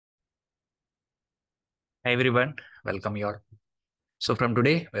Hi everyone, welcome you all. So from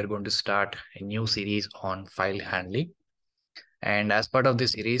today, we're going to start a new series on file handling. And as part of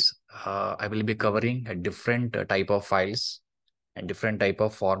this series, I will be covering a different type of files and different type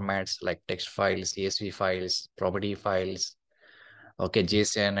of formats like text files, CSV files, property files, okay,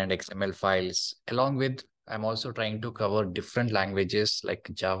 JSON and XML files. Along with, I'm also trying to cover different languages like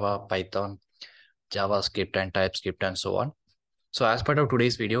Java, Python, JavaScript and TypeScript and so on. So as part of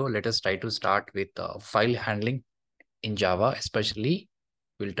today's video, let us try to start with file handling in Java, especially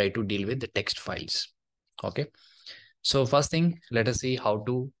we'll try to deal with the text files. Okay. So first thing, let us see how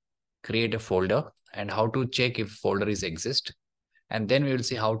to create a folder and how to check if folder is exist. And then we will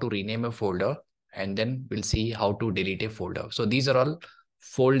see how to rename a folder. And then we'll see how to delete a folder. So these are all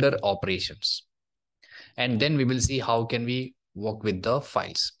folder operations. And then we will see how can we work with the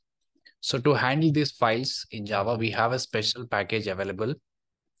files. So to handle these files in Java, we have a special package available,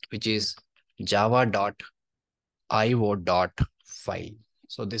 which is java.io.file.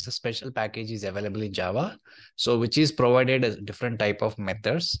 So this special package is available in Java. So which is provided as different type of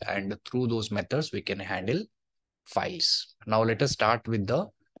methods, and through those methods, we can handle files. Now let us start with the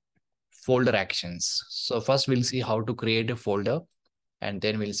folder actions. So first we'll see how to create a folder, and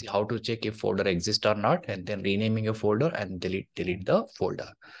then we'll see how to check if folder exists or not, and then renaming a folder and delete the folder.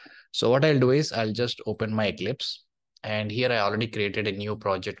 So what I'll do is I'll just open my Eclipse, and here I already created a new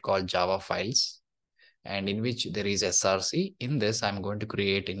project called Java files, and in which there is src. In this, I'm going to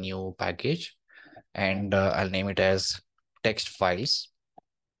create a new package, and I'll name it as text files.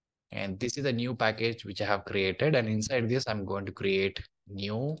 And this is a new package which I have created, and inside this, I'm going to create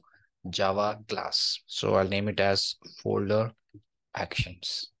new Java class. So I'll name it as folder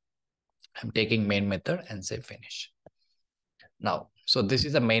actions. I'm taking main method and say finish. Now, so this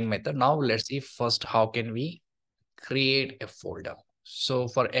is the main method. Now let's see first how can we create a folder. So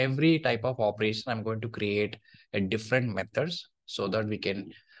for every type of operation, I'm going to create a different methods so that we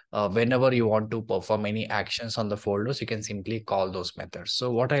can, whenever you want to perform any actions on the folders, you can simply call those methods.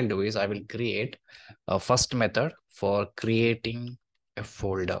 So what I'll do is I will create a first method for creating a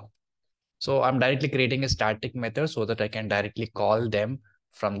folder. So I'm directly creating a static method so that I can directly call them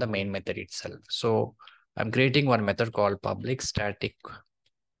from the main method itself. So I'm creating one method called public static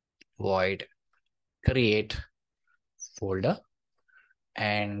void create folder.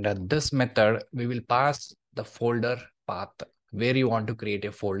 And this method, we will pass the folder path where you want to create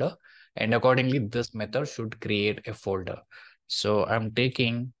a folder. And accordingly, this method should create a folder. So I'm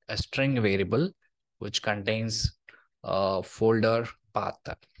taking a string variable which contains a folder path.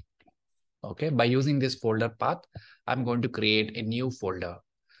 Okay, by using this folder path, I'm going to create a new folder.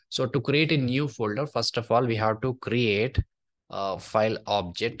 So to create a new folder, first of all, we have to create a file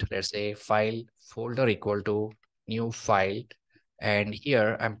object. Let's say file folder equal to new file. And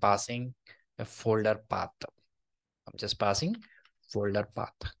here I'm passing a folder path. I'm just passing folder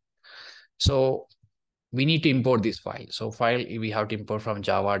path. So we need to import this file. So file we have to import from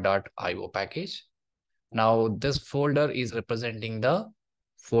java.io package. Now this folder is representing the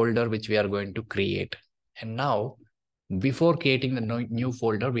folder which we are going to create. And now before creating the new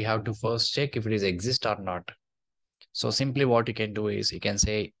folder, we have to first check if it is exist or not. So simply what you can do is you can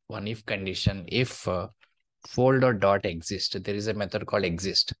say one if condition, if folder.exist, there is a method called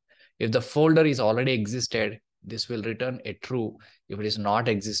exist. If the folder is already existed, this will return a true. If it is not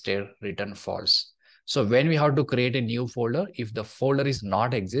existed, return false. So when we have to create a new folder, if the folder is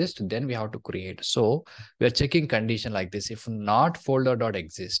not exist, then we have to create. So we are checking condition like this. If not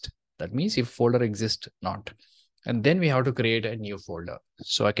folder.exist, that means if folder exists not. And then we have to create a new folder.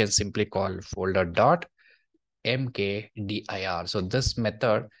 So I can simply call folder.mkdir. So this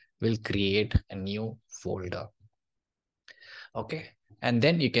method will create a new folder. Okay. And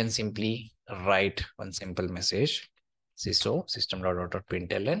then you can simply write one simple message. So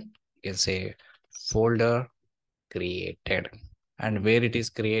system.out.println, you can say folder created. And where it is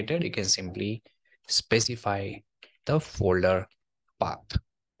created, you can simply specify the folder path.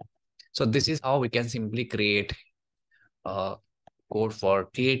 So this is how we can simply create a code for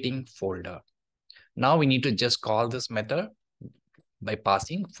creating folder. Now we need to just call this method by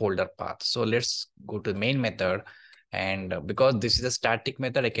passing folder path. So let's go to the main method. And because this is a static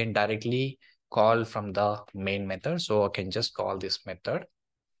method, I can directly call from the main method. So I can just call this method.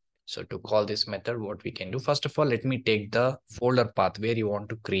 So to call this method, what we can do, first of all, let me take the folder path where you want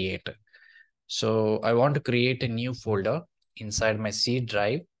to create. So I want to create a new folder inside my C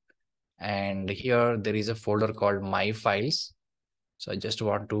drive. And here there is a folder called my files. So I just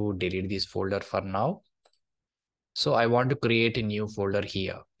want to delete this folder for now. So I want to create a new folder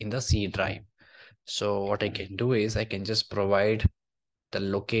here in the C drive. So what I can do is I can just provide the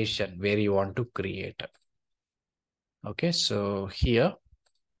location where you want to create. Okay, so here,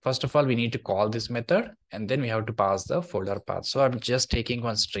 first of all, we need to call this method and then we have to pass the folder path. So I'm just taking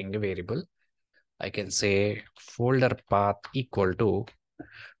one string variable. I can say folder path equal to,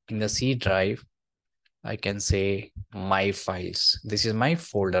 in the C drive, I can say my files. This is my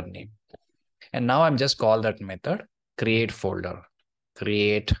folder name. And now I'm just call that method create folder.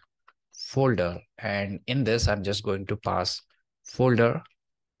 And in this, I'm just going to pass folder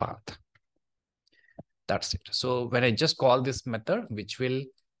path. That's it. So when I just call this method, which will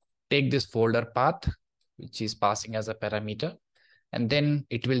take this folder path, which is passing as a parameter, and then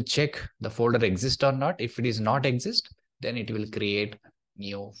it will check the folder exists or not. If it is not exist, then it will create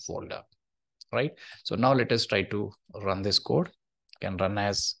new folder, right? So now let us try to run this code. It can run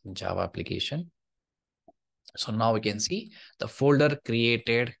as Java application. So now we can see the folder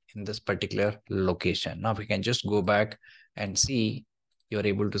created in this particular location. Now we can just go back and see, you're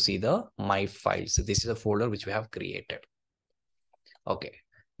able to see the my files. So this is a folder which we have created. Okay.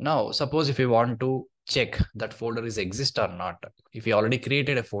 Now, suppose if you want to check that folder is exist or not, if you already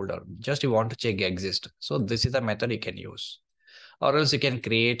created a folder, just you want to check exist. So this is the method you can use, or else you can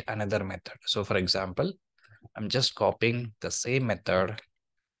create another method. So for example, I'm just copying the same method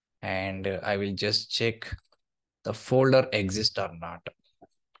and I will just check the folder exists or not.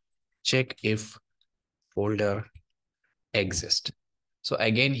 Check if folder exists. So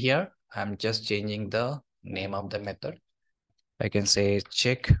again, here, I'm just changing the name of the method. I can say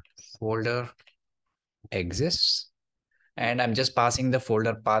check folder exists, and I'm just passing the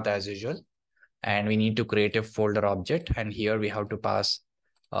folder path as usual. And we need to create a folder object. And here we have to pass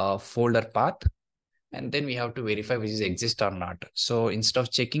a folder path. And then we have to verify which is exist or not. So instead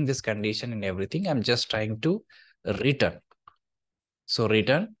of checking this condition and everything, I'm just trying to return. So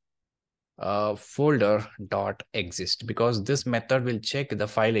return folder dot exist, because this method will check the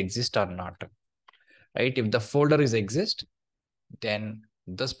file exist or not, right? If the folder is exist, then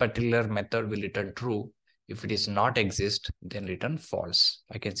this particular method will return true. If it is not exist, then return false.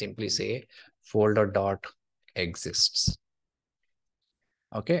 I can simply say folder dot exists.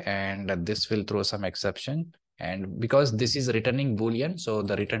 Okay, and this will throw some exception. And because this is returning Boolean, so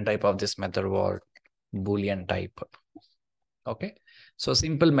the return type of this method was Boolean type. Okay, so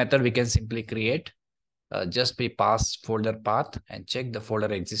simple method we can simply create. Just be pass folder path and check the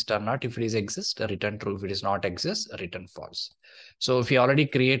folder exists or not. If it is exist, return true. If it is not exist, return false. So if you already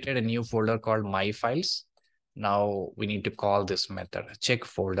created a new folder called my files, now we need to call this method check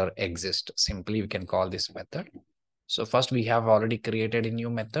folder exist. Simply we can call this method. So first we have already created a new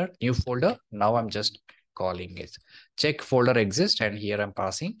method, new folder. Now I'm just calling it check folder exist, and here I'm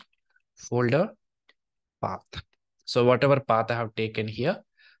passing folder path. So whatever path I have taken here,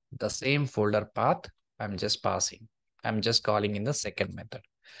 the same folder path I'm just passing. I'm just calling in the second method.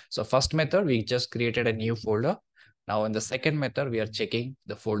 So first method, we just created a new folder. Now in the second method, we are checking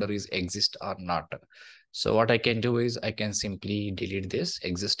the folder is exist or not. So what I can do is I can simply delete this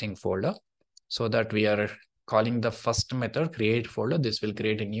existing folder, so that we are calling the first method create folder. This will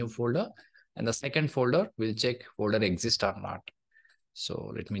create a new folder, and the second folder will check folder exist or not.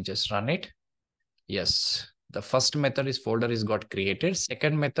 So let me just run it. Yes, the first method is folder is got created.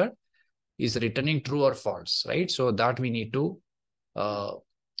 Second method is returning true or false, right? So that we need to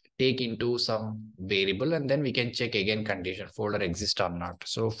take into some variable, and then we can check again condition folder exist or not.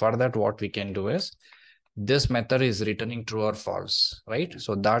 So for that, what we can do is this method is returning true or false, right?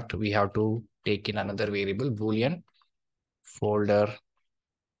 So that we have to take in another variable Boolean folder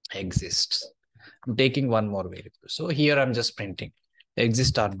exists. I'm taking one more variable. So here I'm just printing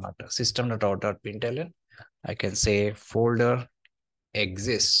exist or not system.out.println. I can say folder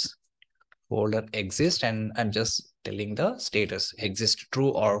exists, and I'm just telling the status exist true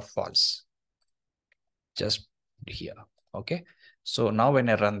or false, just here. Okay, so now when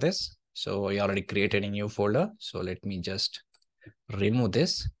I run this, so I already created a new folder. So let me just remove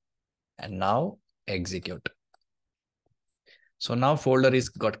this and now execute. So now folder is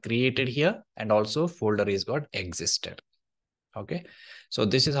got created here, and also folder is got existed. Okay, so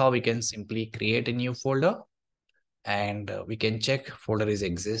this is how we can simply create a new folder, and we can check folder is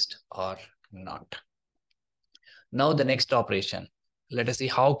exist or not. Now the next operation, let us see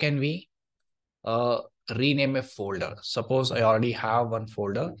how can we rename a folder. Suppose I already have one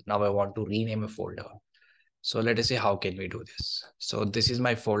folder. Now I want to rename a folder. So let us see how can we do this. So this is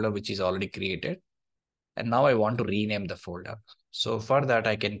my folder which is already created, and now I want to rename the folder. So for that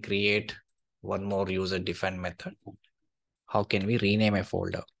I can create one more user defined method. How can we rename a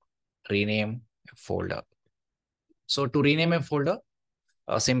folder? Rename a folder. So to rename a folder,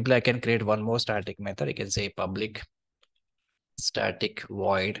 simply I can create one more static method. I can say public static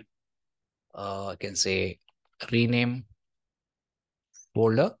void. I can say rename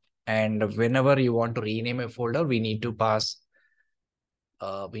folder. And whenever you want to rename a folder, we need to pass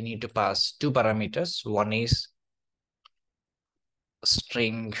two parameters. One is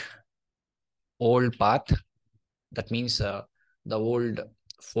string old path. That means the old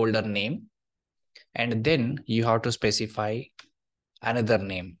folder name. And then you have to specify another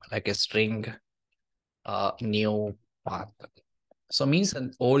name like a string new path. So means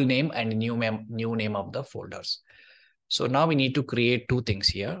an old name and new name of the folders. So now we need to create two things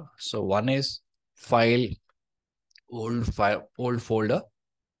here. So one is old folder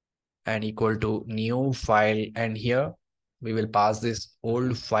and equal to new file, and here we will pass this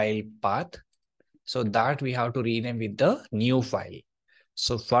old file path, so that we have to rename with the new file.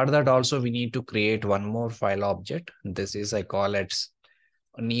 So for that also we need to create one more file object. This is, I call it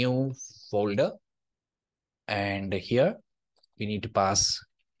new folder, and here we need to pass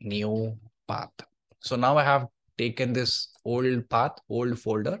new path. So now I have taken this old path, old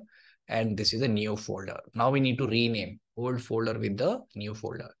folder, and this is a new folder. Now we need to rename old folder with the new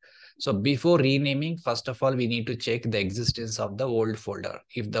folder. So before renaming, first of all, we need to check the existence of the old folder.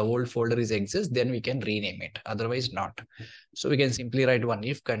 If the old folder is exists, then we can rename it. Otherwise not. So we can simply write one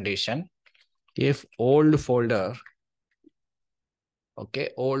if condition. If old folder, okay,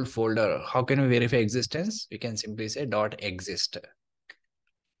 old folder, how can we verify existence? We can simply say dot exist.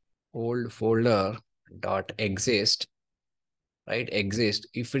 Old folder dot exist, right? Exist.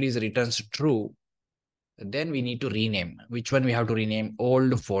 If it is returns true, then we need to rename. Which one we have to rename?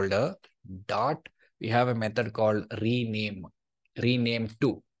 Old folder dot, we have a method called rename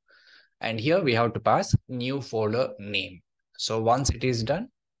to, and here we have to pass new folder name. So once it is done,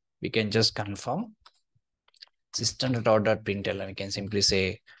 we can just confirm system.out.println, and we can simply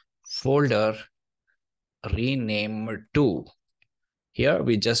say folder rename to. Here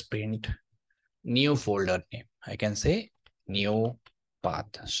we just print new folder name. I can say new path.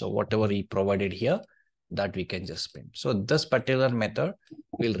 So whatever we provided here, that we can just print. So this particular method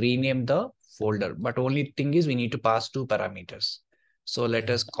will rename the folder, but only thing is we need to pass two parameters. So let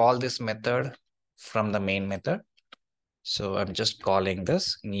us call this method from the main method. So I'm just calling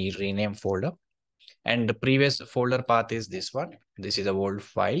this rename folder, and the previous folder path is this one. This is the old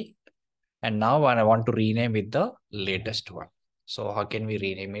file, and now I want to rename with the latest one. So how can we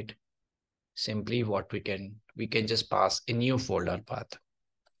rename it? Simply what we can just pass a new folder path.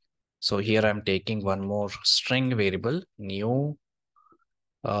 So here I'm taking one more string variable, new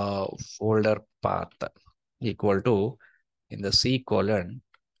folder path equal to, in the C colon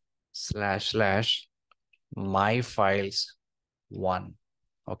 / my files 1.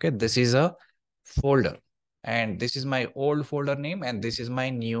 Okay, this is a folder, and this is my old folder name, and this is my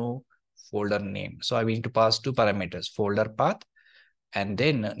new folder name. So I need to pass two parameters, folder path and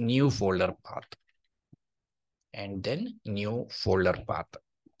then new folder path, and then new folder path.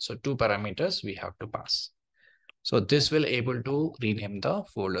 So two parameters we have to pass. So this will able to rename the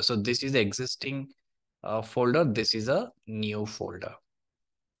folder. So this is the existing folder. This is a new folder,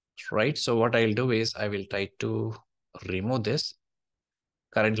 right? So what I'll do is I will try to remove this.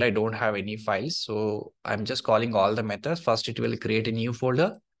 Currently, I don't have any files. So I'm just calling all the methods. First, it will create a new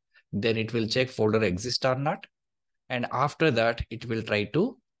folder. Then it will check folder exists or not. And after that, it will try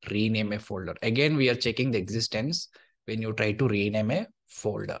to rename a folder. Again, we are checking the existence when you try to rename a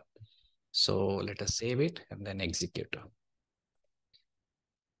folder. So let us save it and then execute.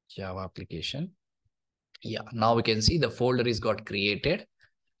 Java application. Yeah, now we can see the folder is got created.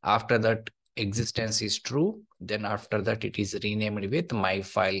 After that, existence is true. Then after that, it is renamed with my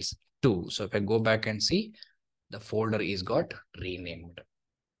files 2. So if I go back and see, the folder is got renamed.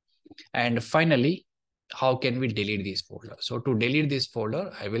 And finally, how can we delete this folder? So to delete this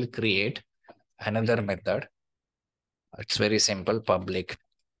folder, I will create another method. It's very simple, public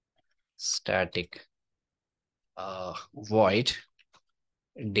static void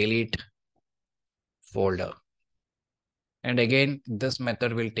delete folder. And again, this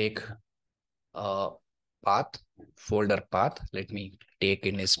method will take path, folder path. Let me take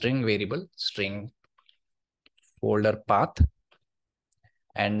in a string variable, string folder path.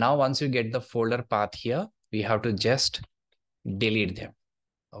 And now once you get the folder path here, we have to just delete them.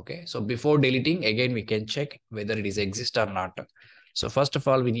 Okay, so before deleting, again, we can check whether it is exist or not. So first of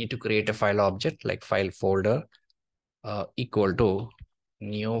all, we need to create a file object like file folder equal to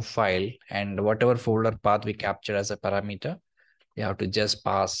new file, and whatever folder path we capture as a parameter, we have to just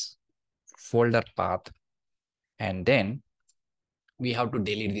pass folder path, and then we have to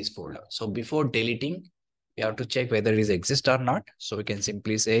delete this folder. So before deleting, we have to check whether it is exist or not. So we can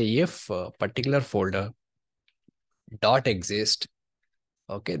simply say if particular folder dot exist,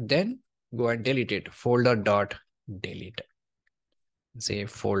 okay, then go and delete it. Folder dot delete. Say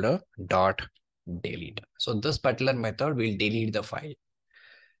folder dot delete. So this particular method will delete the file.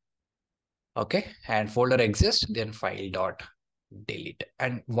 Okay, and folder exists, then file dot delete.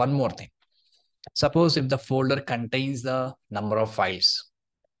 And one more thing. Suppose if the folder contains the number of files,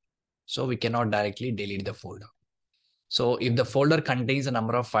 so we cannot directly delete the folder. So if the folder contains a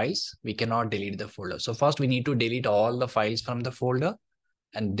number of files, we cannot delete the folder. So first we need to delete all the files from the folder,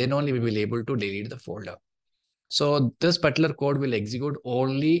 and then only we will be able to delete the folder. So this particular code will execute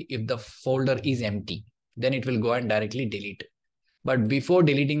only if the folder is empty. Then it will go and directly delete. But before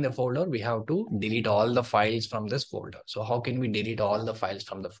deleting the folder, we have to delete all the files from this folder. So how can we delete all the files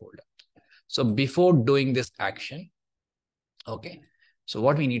from the folder? So before doing this action, okay, so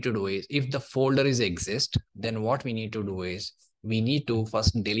what we need to do is, if the folder is exist, then what we need to do is, we need to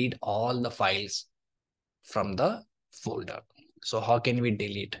first delete all the files from the folder. So how can we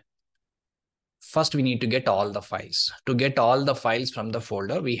delete? First, we need to get all the files. To get all the files from the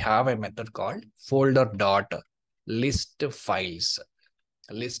folder, we have a method called folder.listFiles.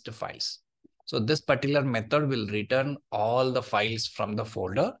 List files. So this particular method will return all the files from the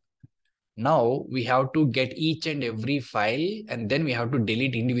folder. Now we have to get each and every file, and then we have to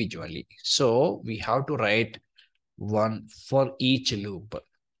delete individually. So we have to write one for each loop.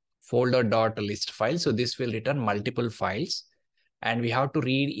 Folder.listFile. So this will return multiple files, and we have to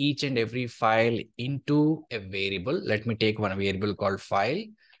read each and every file into a variable. Let me take one variable called file,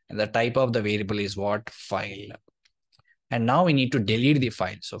 and the type of the variable is what? File. And now we need to delete the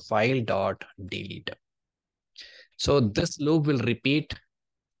file. So file.delete. So this loop will repeat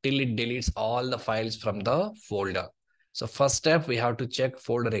till it deletes all the files from the folder. So first step, we have to check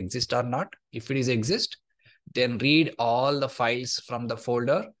folder exists or not. If it is exist, then read all the files from the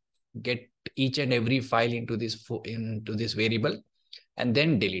folder, get each and every file into this variable, and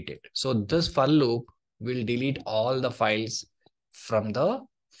then delete it. So this for loop will delete all the files from the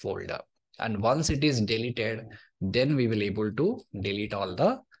folder. And once it is deleted, then we will able to delete all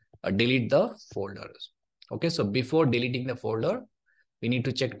the delete the folders. Okay, so before deleting the folder, we need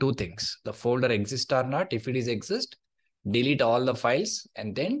to check two things: the folder exists or not. If it is exist, delete all the files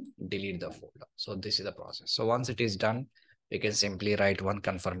and then delete the folder. So this is the process. So once it is done, we can simply write one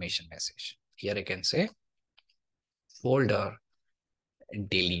confirmation message. Here I can say folder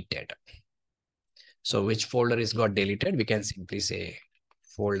deleted. So which folder is got deleted? We can simply say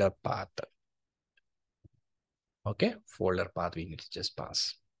folder path. Okay, folder path we need to just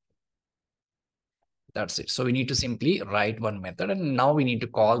pass. That's it. So we need to simply write one method, and now we need to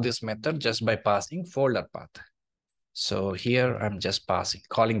call this method just by passing folder path. So here I'm just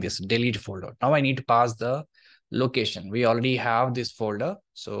calling this delete folder. Now I need to pass the location. We already have this folder.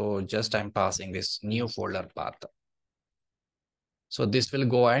 So just I'm passing this new folder path. So this will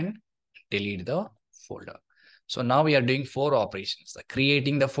go and delete the folder. So now we are doing 4 operations: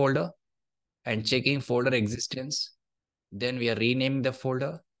 creating the folder and checking folder existence. Then we are renaming the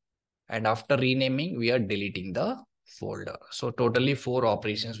folder. And after renaming, we are deleting the folder. So totally 4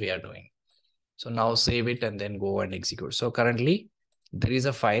 operations we are doing. So now save it and then go and execute. So currently there is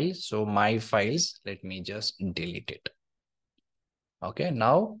a file. So my files, let me just delete it. Okay,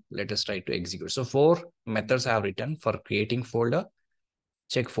 now let us try to execute. So 4 methods I have written for creating folder,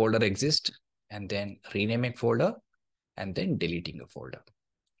 check folder exists, and then renaming folder, and then deleting a folder.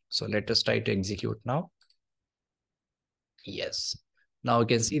 So let us try to execute now. Yes. Now you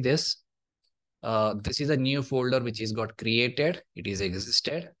can see this. This is a new folder which is got created. It is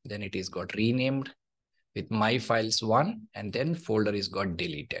existed. Then it is got renamed with my files 1, and then folder is got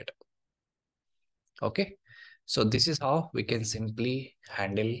deleted. Okay. So this is how we can simply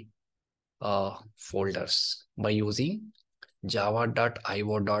handle folders by using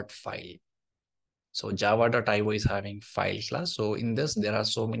java.io.file. So java.io is having file class. So in this, there are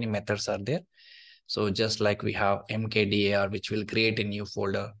so many methods are there. So just like we have mkdir, which will create a new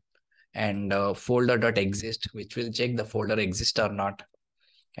folder, and folder.exist, which will check the folder exists or not.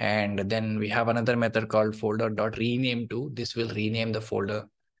 And then we have another method called folder.rename to. This will rename the folder.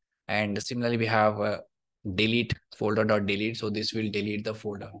 And similarly, we have delete, folder.delete. So this will delete the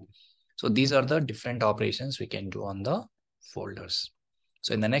folder. So these are the different operations we can do on the folders.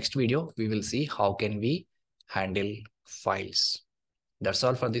 So in the next video, we will see how can we handle files. That's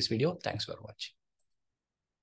all for this video. Thanks for watching.